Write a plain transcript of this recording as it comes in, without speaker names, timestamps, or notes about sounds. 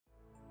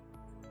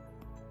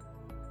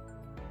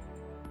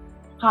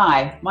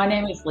Hi, my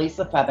name is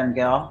Lisa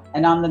Feathergill,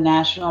 and I'm the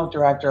National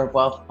Director of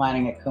Wealth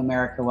Planning at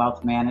Comerica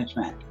Wealth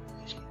Management.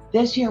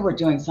 This year, we're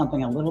doing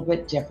something a little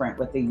bit different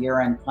with the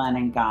year-end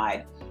planning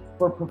guide.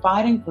 We're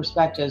providing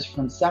perspectives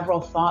from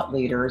several thought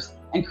leaders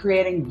and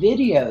creating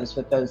videos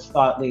with those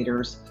thought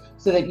leaders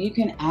so that you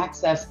can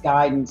access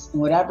guidance in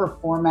whatever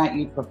format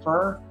you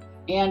prefer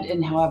and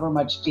in however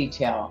much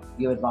detail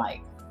you would like.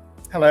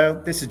 Hello,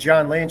 this is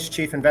John Lynch,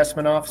 Chief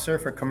Investment Officer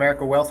for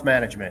Comerica Wealth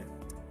Management.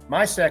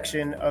 My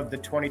section of the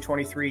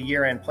 2023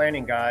 year-end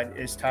planning guide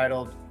is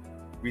titled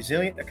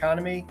Resilient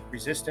Economy,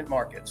 Resistant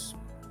Markets.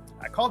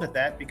 I called it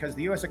that because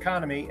the U.S.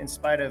 economy, in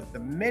spite of the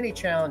many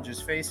challenges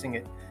facing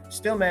it,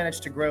 still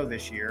managed to grow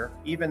this year,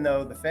 even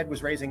though the Fed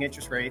was raising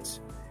interest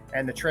rates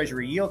and the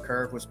Treasury yield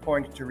curve was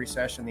pointing to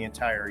recession the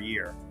entire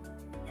year.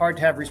 Hard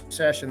to have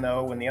recession,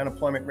 though, when the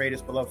unemployment rate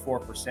is below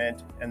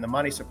 4% and the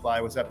money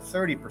supply was up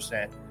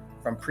 30%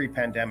 from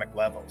pre-pandemic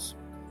levels.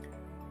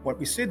 What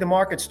we see the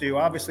markets do,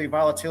 obviously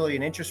volatility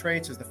in interest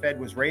rates as the Fed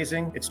was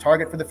raising its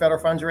target for the federal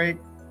funds rate,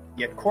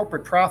 yet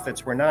corporate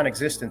profits were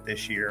non-existent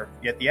this year,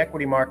 yet the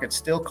equity market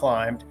still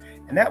climbed,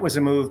 and that was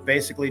a move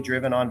basically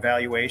driven on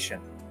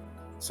valuation.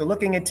 So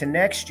looking into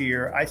next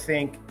year, I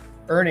think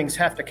earnings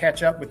have to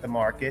catch up with the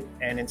market,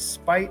 and in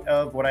spite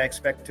of what I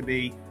expect to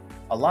be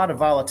a lot of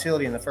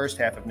volatility in the first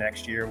half of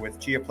next year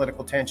with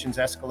geopolitical tensions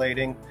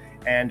escalating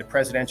and a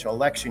presidential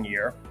election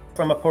year,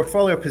 from a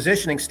portfolio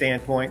positioning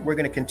standpoint, we're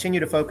going to continue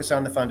to focus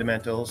on the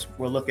fundamentals.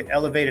 We'll look at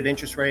elevated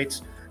interest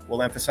rates.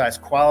 We'll emphasize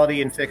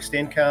quality in fixed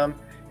income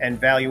and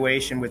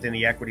valuation within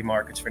the equity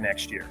markets for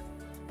next year.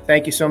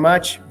 Thank you so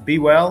much. Be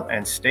well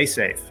and stay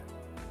safe.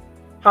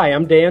 Hi,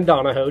 I'm Dan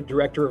Donahoe,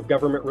 Director of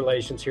Government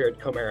Relations here at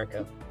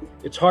Comerica.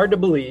 It's hard to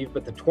believe,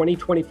 but the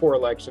 2024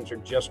 elections are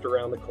just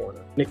around the corner.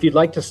 And if you'd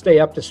like to stay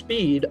up to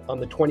speed on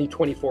the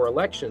 2024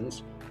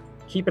 elections,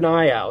 keep an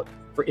eye out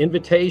for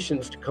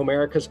invitations to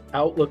Comerica's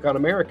Outlook on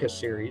America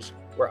series,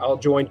 where I'll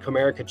join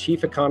Comerica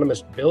Chief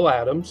Economist Bill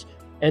Adams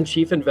and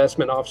Chief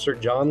Investment Officer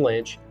John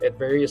Lynch at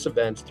various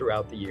events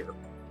throughout the year.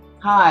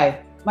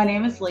 Hi, my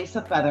name is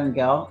Lisa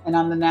Feathergill, and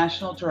I'm the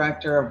National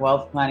Director of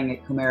Wealth Planning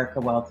at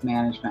Comerica Wealth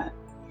Management.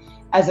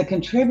 As a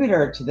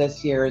contributor to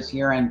this year's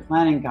year-end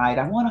planning guide,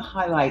 I want to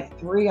highlight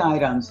 3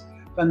 items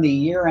from the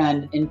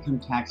year-end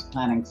income tax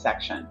planning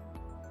section.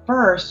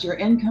 First, your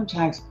income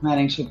tax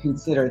planning should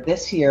consider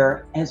this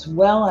year as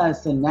well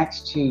as the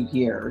next 2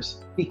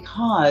 years,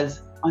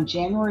 because on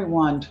January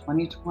 1,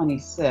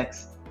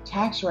 2026,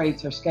 tax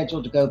rates are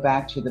scheduled to go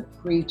back to the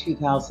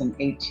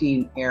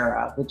pre-2018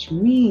 era, which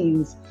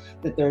means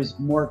that there's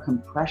more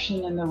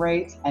compression in the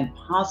rates and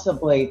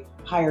possibly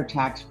higher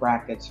tax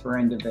brackets for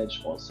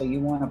individuals. So you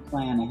want to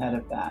plan ahead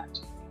of that.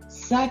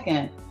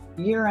 Second,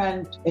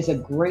 year-end is a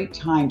great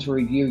time to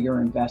review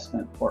your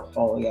investment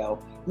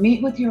portfolio.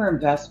 Meet with your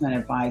investment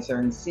advisor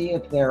and see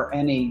if there are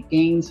any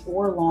gains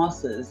or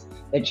losses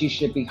that you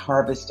should be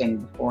harvesting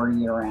before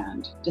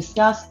year-end.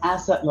 Discuss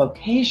asset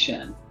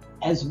location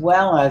as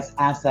well as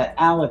asset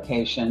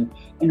allocation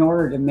in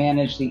order to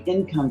manage the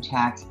income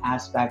tax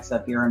aspects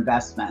of your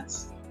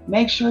investments.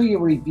 Make sure you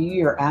review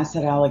your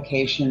asset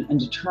allocation and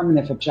determine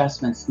if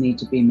adjustments need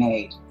to be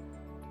made.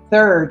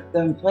 Third, the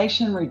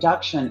Inflation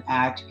Reduction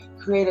Act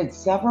created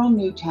several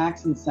new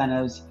tax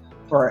incentives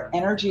for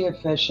energy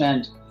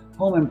efficient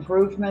home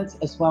improvements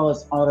as well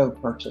as auto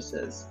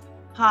purchases.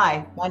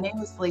 Hi, my name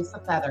is Lisa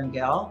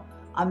Feathergill.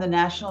 I'm the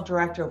National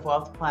Director of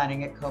Wealth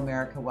Planning at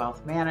Comerica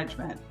Wealth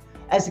Management.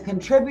 As a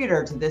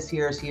contributor to this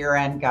year's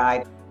year-end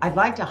guide, I'd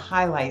like to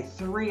highlight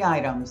 3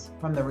 items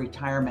from the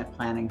retirement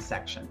planning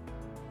section.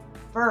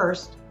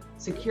 First,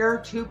 Secure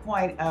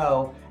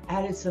 2.0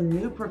 added some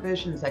new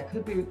provisions that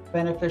could be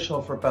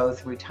beneficial for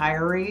both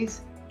retirees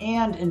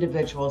and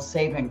individuals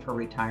saving for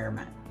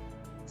retirement.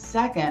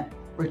 Second,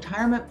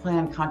 retirement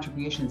plan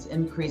contributions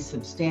increased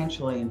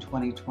substantially in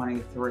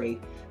 2023.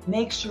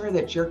 Make sure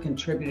that you're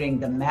contributing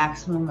the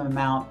maximum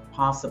amount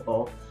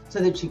possible so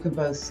that you can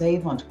both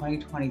save on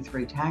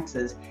 2023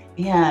 taxes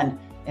and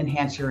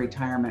enhance your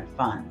retirement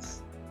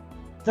funds.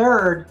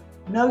 Third,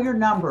 know your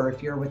number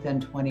if you're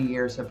within 20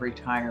 years of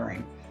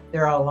retiring.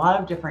 There are a lot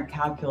of different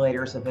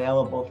calculators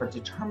available for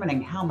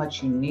determining how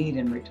much you need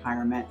in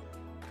retirement.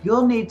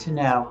 You'll need to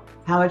know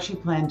how much you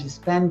plan to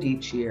spend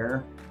each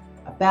year,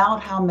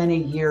 about how many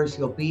years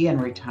you'll be in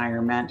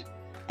retirement,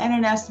 and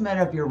an estimate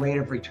of your rate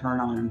of return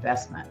on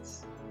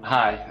investments.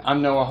 Hi,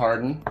 I'm Noah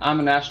Harden. I'm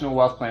a National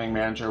Wealth Planning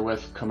Manager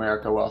with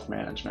Comerica Wealth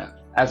Management.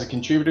 As a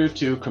contributor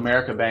to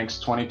Comerica Bank's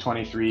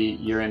 2023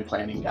 year-end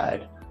planning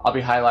guide, I'll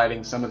be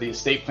highlighting some of the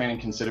estate planning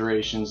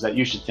considerations that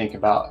you should think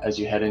about as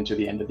you head into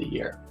the end of the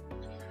year.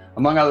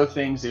 Among other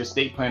things, the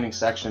estate planning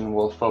section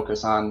will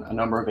focus on a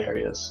number of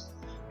areas,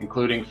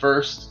 including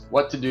first,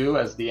 what to do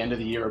as the end of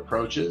the year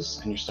approaches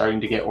and you're starting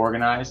to get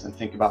organized and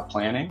think about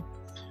planning.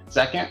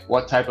 Second,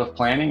 what type of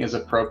planning is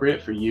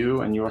appropriate for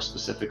you and your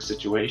specific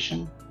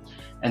situation.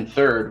 And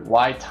third,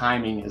 why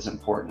timing is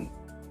important,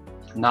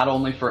 not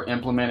only for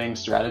implementing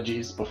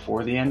strategies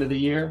before the end of the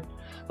year,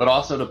 but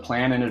also to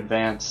plan in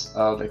advance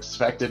of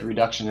expected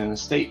reduction in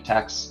estate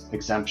tax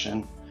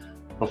exemption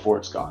before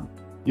it's gone.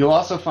 You'll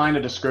also find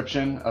a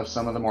description of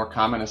some of the more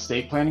common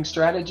estate planning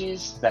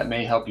strategies that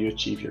may help you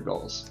achieve your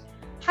goals.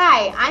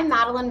 Hi, I'm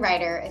Madeline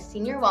Ryder, a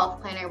senior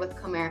wealth planner with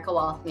Comerica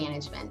Wealth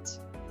Management.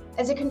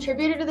 As a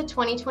contributor to the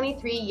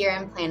 2023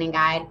 Year-End Planning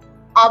Guide,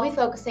 I'll be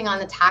focusing on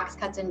the Tax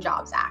Cuts and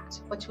Jobs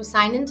Act, which was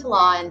signed into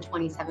law in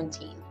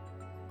 2017.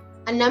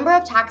 A number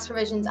of tax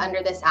provisions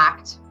under this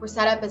act were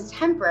set up as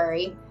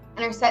temporary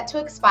and are set to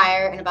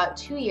expire in about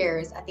 2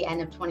 years at the end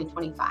of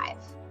 2025.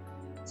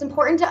 It's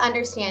important to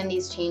understand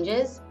these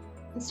changes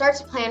and start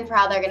to plan for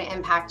how they're going to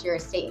impact your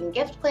estate and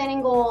gift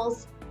planning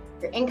goals,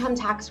 your income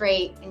tax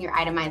rate, and your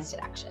itemized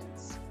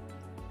deductions.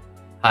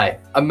 Hi,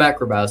 I'm Matt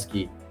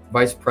Grabowski,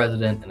 Vice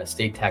President and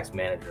Estate Tax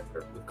Manager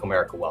with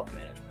Comerica Wealth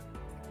Management.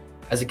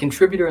 As a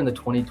contributor in the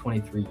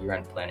 2023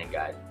 Year-End Planning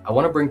Guide, I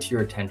want to bring to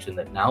your attention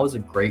that now is a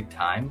great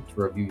time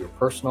to review your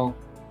personal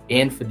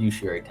and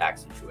fiduciary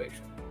tax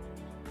situation.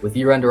 With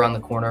year-end around the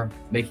corner,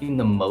 making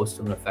the most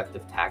of an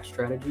effective tax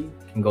strategy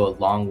can go a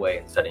long way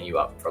in setting you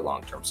up for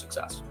long-term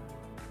success.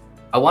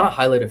 I want to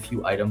highlight a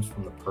few items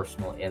from the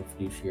personal and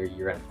fiduciary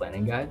year-end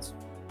planning guides.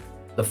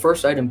 The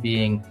first item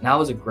being,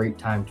 now is a great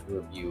time to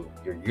review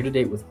your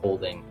year-to-date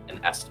withholding and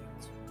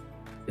estimates.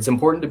 It's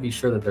important to be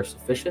sure that they're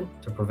sufficient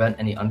to prevent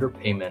any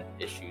underpayment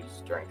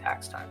issues during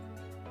tax time.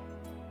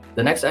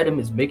 The next item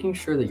is making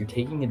sure that you're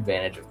taking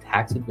advantage of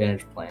tax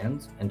advantage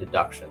plans and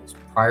deductions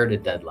prior to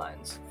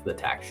deadlines for the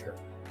tax year.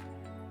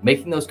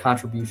 Making those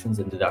contributions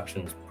and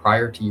deductions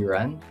prior to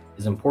year-end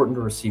is important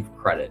to receive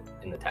credit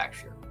in the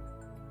tax year.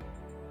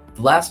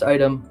 The last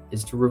item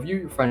is to review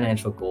your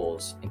financial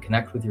goals and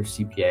connect with your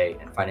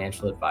CPA and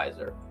financial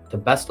advisor to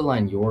best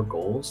align your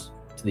goals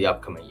to the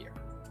upcoming year.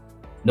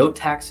 No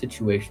tax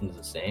situation is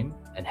the same,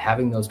 and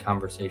having those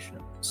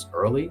conversations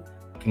early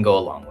can go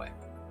a long way.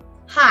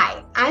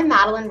 Hi, I'm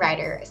Madeline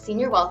Ryder, a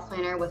senior wealth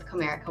planner with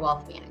Comerica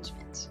Wealth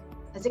Management.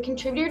 As a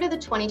contributor to the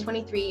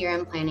 2023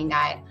 Year-End Planning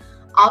Guide,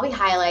 I'll be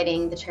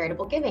highlighting the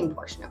charitable giving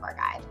portion of our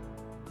guide.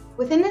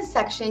 Within this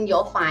section,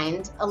 you'll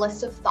find a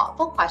list of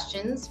thoughtful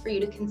questions for you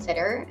to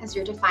consider as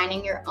you're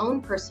defining your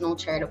own personal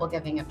charitable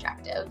giving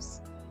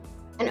objectives,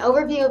 an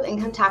overview of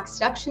income tax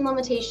deduction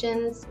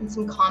limitations and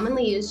some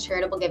commonly used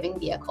charitable giving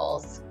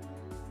vehicles,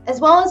 as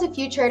well as a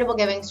few charitable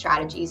giving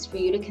strategies for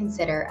you to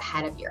consider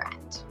ahead of year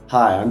end.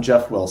 Hi, I'm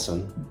Jeff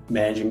Wilson,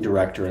 Managing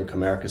Director in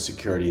Comerica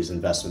Securities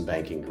Investment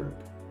Banking Group.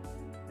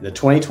 In the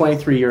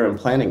 2023 Year-End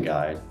Planning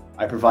Guide,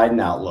 I provide an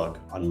outlook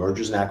on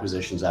mergers and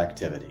acquisitions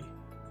activity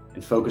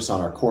and focus on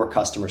our core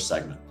customer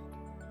segment,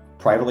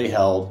 privately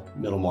held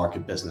middle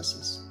market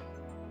businesses.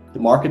 The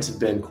markets have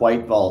been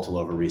quite volatile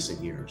over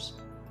recent years.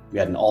 We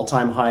had an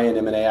all-time high in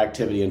M&A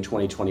activity in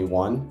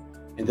 2021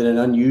 and then an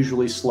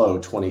unusually slow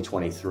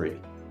 2023.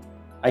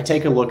 I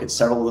take a look at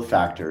several of the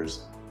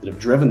factors that have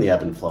driven the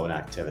ebb and flow in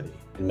activity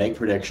and make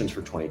predictions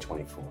for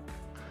 2024.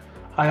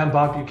 Hi, I'm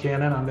Bob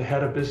Buchanan. I'm the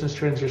Head of Business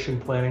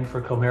Transition Planning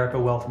for Comerica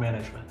Wealth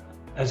Management.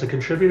 As a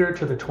contributor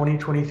to the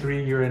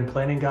 2023 Year-End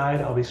Planning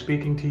Guide, I'll be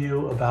speaking to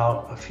you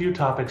about a few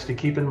topics to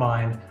keep in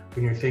mind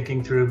when you're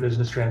thinking through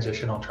business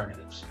transition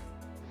alternatives.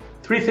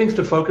 3 things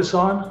to focus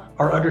on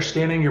are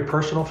understanding your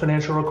personal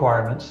financial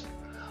requirements,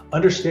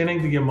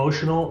 understanding the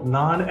emotional,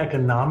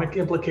 non-economic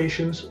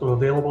implications of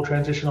available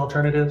transition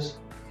alternatives,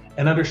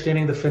 and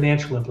understanding the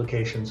financial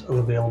implications of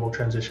available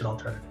transition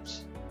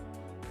alternatives.